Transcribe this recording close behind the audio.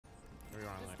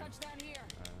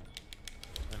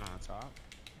And on top.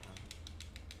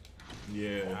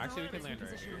 Yeah. Actually, we can land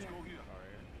right here.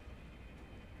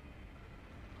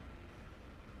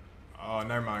 Oh,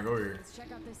 never mind. Go here. Let's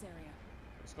check out this area.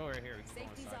 Let's go right here. We can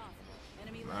go inside.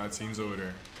 Enemy Nah, teams over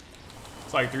there.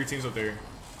 It's like 3 teams up there.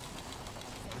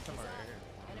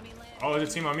 Oh, there's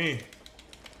a team on me.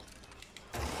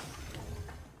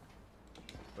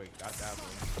 Wait, got that one.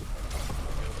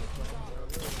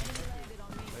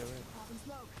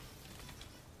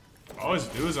 Oh, this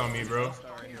dude's on me, bro.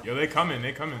 Yo, they coming.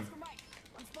 They coming.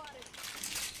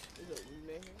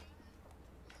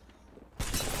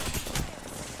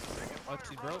 Oh,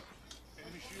 she broke.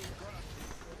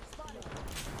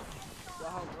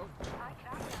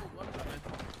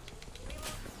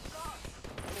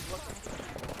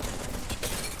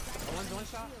 One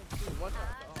shot.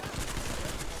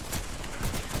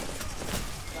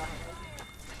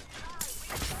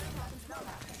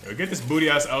 Yo, get this booty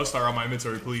ass L-star on my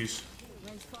inventory, please.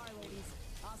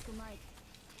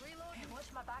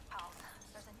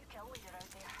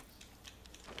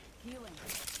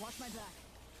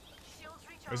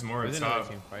 There's more at the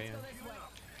top.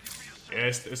 Yeah,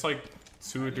 it's like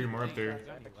 2 or 3 more up there.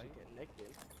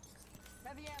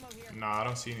 Nah, I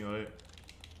don't see any light.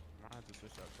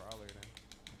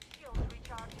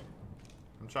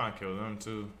 I'm trying to kill them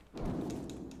too.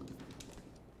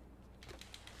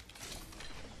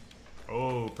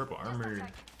 Oh, purple armor.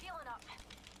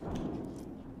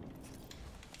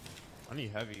 I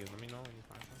need heavy. Let me know when you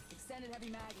find some. Extended heavy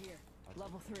mag here.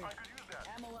 Level 3.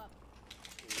 Ammo up.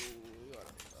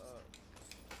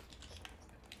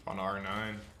 On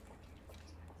R9.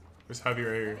 There's heavy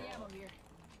right here.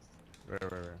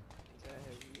 Where?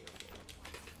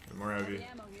 There's more heavy.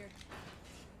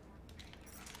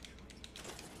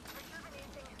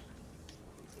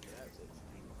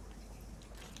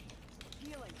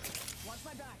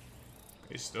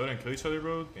 They still didn't kill each other,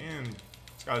 bro? Damn.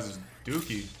 This guy's just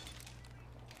dookie.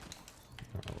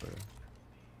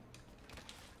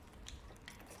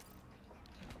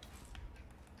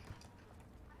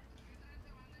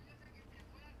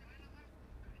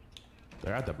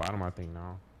 They're at the bottom, I think,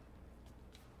 now.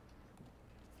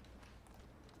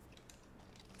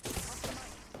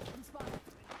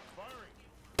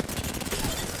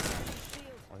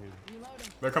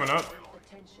 They're coming up.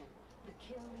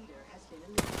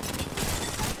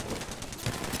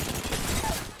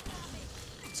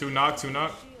 Two knock.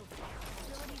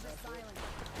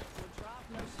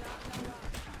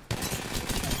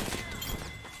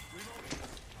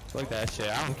 Fuck that shit.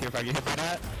 I don't care if I get hit by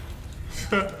that.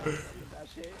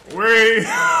 Wait.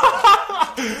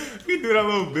 We do that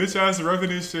little bitch ass roughing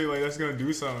this shit like that's gonna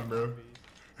do something, bro.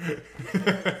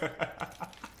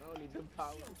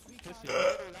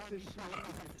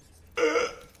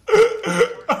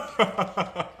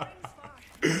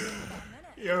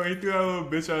 Yo, he threw that little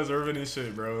bitch ass roughing this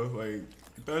shit, bro. Like,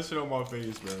 get that shit on my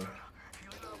face, bro.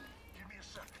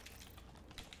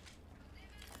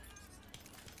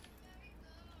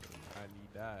 I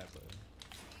need that, but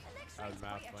that was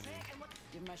mad funny.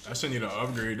 That shit need an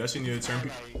upgrade. That shit need to turn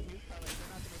people.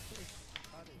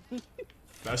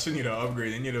 That shit need an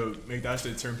upgrade. They need to make that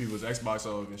shit turn people's Xbox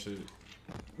off and shit.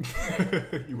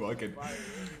 You walk in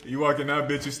that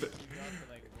bitch,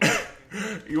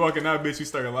 you walk in that bitch, you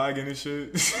start lagging and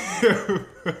shit.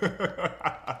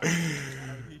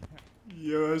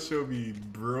 Yo, that shit be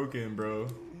broken, bro.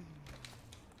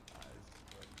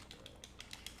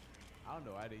 I don't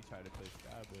know why they try to play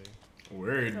Skyboy.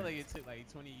 Word. I feel like it took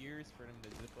like 20 years for them to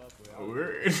zip up.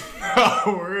 Word.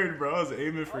 Word, bro. I was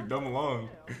aiming for dumb long.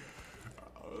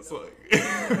 I was like...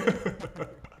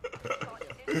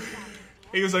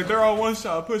 He was like, they're all one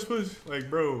shot. Push. Like,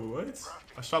 bro, what?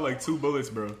 I shot like 2 bullets,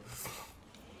 bro.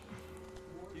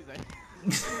 He's like...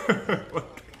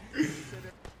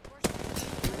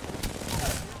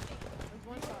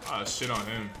 Ah, shit on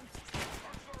him.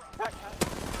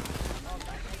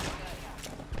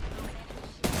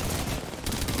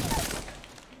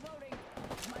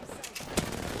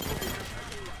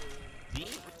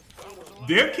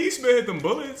 Damn, Keithman hit them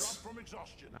bullets.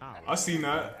 I seen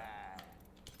that.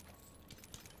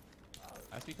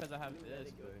 That's because I have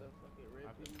this, but I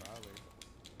have the prowler.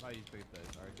 Why you pick this?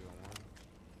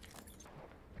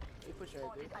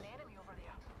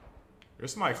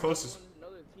 There's somebody closest.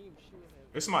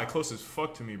 There's somebody close as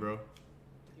fuck to me, bro.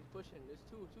 He's pushing. There's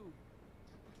two.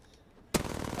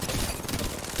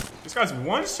 This guy's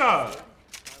one shot.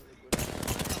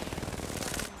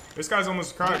 This guy's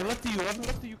almost cracked. Left to you,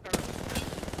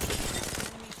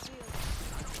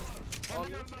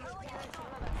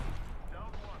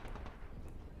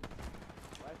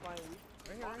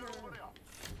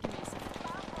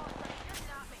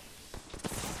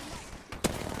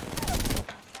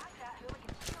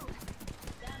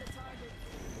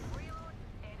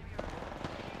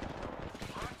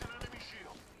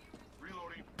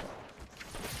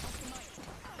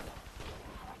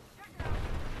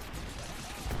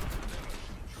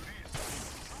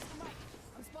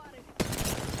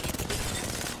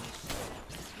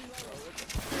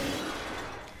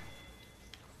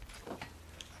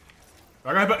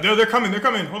 I got. They're coming. They're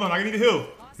coming. Hold on. I need to heal.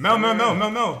 Mel.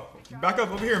 Back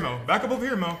up over here, Mel. Back up over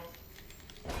here, Mel.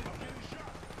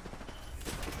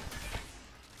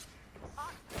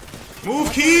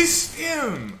 Move, keys.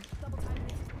 Damn.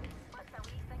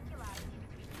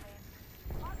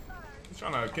 He's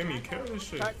trying to get me kill this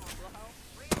shit. Knock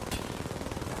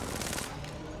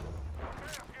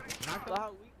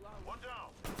loud, weak, loud. One down.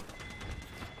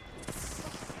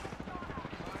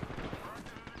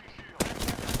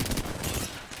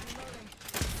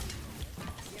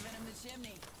 Giving him the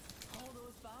chimney. All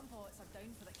those bomb pots are down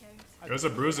for the count. There's a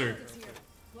bruiser.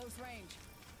 Close range.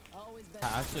 Always better.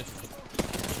 That's just.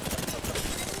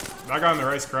 That guy on the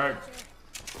right's cracked.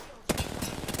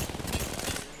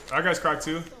 That guy's cracked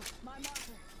too. My marker.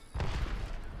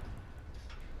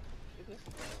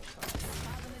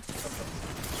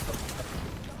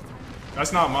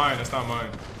 That's not mine. That's not mine.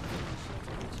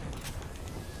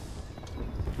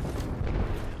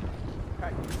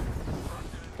 Crack.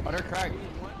 Oh, they're cracked.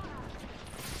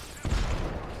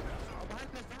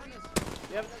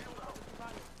 Yep.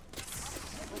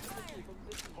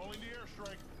 Calling the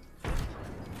airstrike.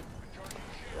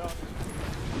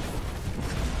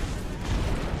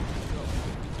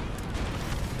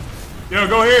 Yo,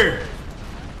 go here.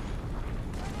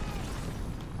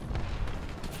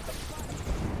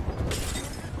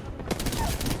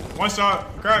 One shot.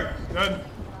 Crack. Dead.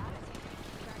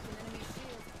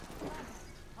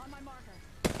 On my marker.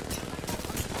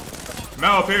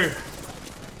 Mel up here.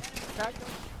 Crack them.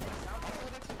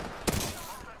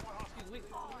 He's weak.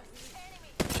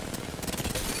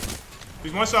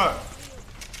 He's one shot.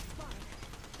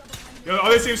 Yo, the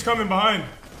other team's coming behind.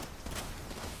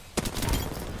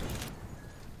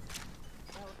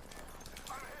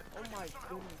 Oh my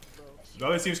goodness, bro. The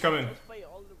other team's coming. Let's play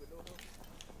all of it with no help.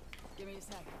 Give me a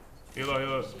sec. Heal up,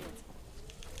 heal up.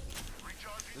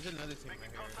 There's another team right here.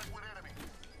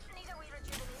 Need a wee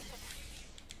rejuvenation.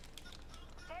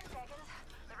 10 seconds.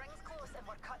 The ring's close and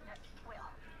we're cutting it.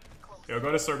 Well, close. Yo,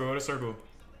 go to circle, go to circle.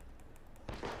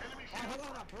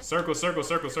 Circle, circle,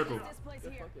 circle, circle. This place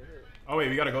here. Fucking hurt. Oh wait,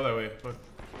 we gotta go that way. Look. I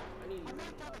need you.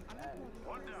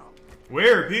 One down.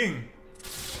 Where? Ping.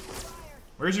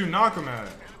 Where'd you knock him at?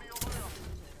 The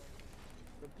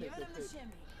Give pick, him the the pick.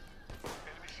 chimney.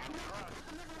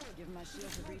 Give him my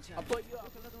shield to recharge. I'll put you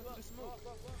up. Let them up. Smoke.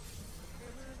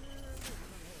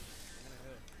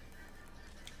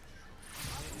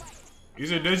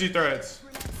 These are digi threats.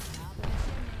 Under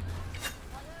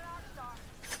the rock star.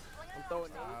 I'm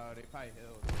throwing nades. Oh, they probably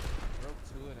healed. Broke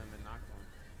two of them and knocked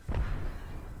one.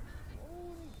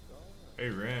 They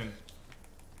ran.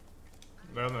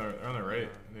 They're on the right,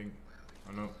 I think.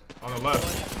 Oh no. On the left.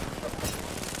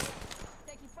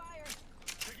 Taking fire.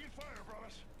 Taking fire,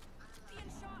 brothers.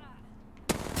 Being shot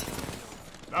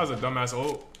at. That was a dumbass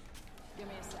ult. Give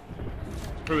me a sec.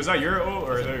 Wait, was that your ult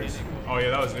or theirs? Oh yeah,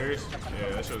 that was theirs. Yeah,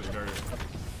 that shit was dirty.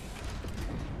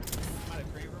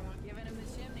 Giving him the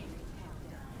chimney.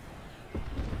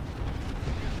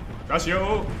 That's your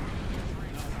ult?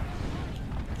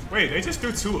 Wait, they just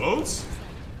threw two ults?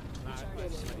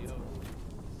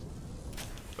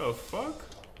 The fuck?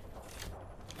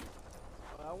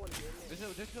 I want to get in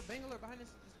There's a Bangalore behind this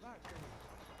box.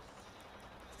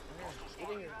 there. Get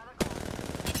in here.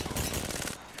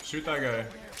 Shoot that guy.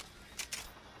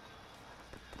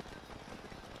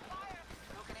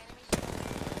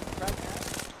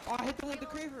 Oh, I hit the one with the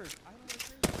Craver.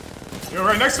 Yo,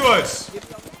 right next to us!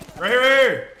 Right here, right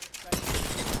here!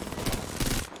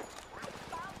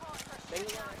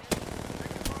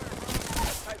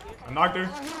 I knocked her.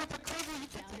 Found a target.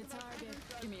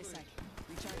 Give me a sec.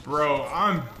 Recharge. Bro,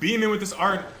 I'm beaming with this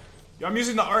R. Yo, I'm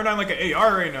using the R9 like an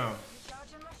AR right now.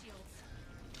 Recharging my shields.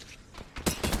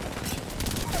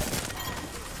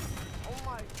 Oh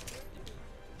my.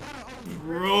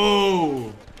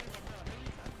 Bro!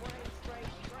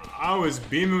 I was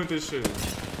beaming with this shit.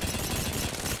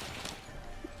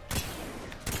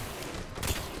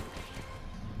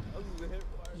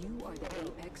 You are the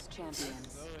Apex champions.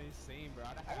 So insane, bro. I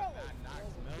got knocked him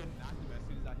as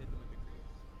soon as I hit them with the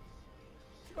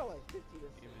Craver. You got like 50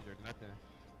 this. Damage or nothing.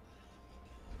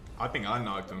 I think I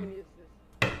knocked How him. many assists?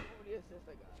 How many assists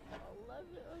I got? 11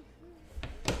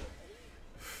 assists.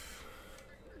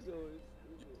 So it's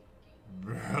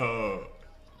Bro.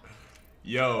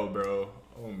 Yo, bro.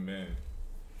 Oh, man.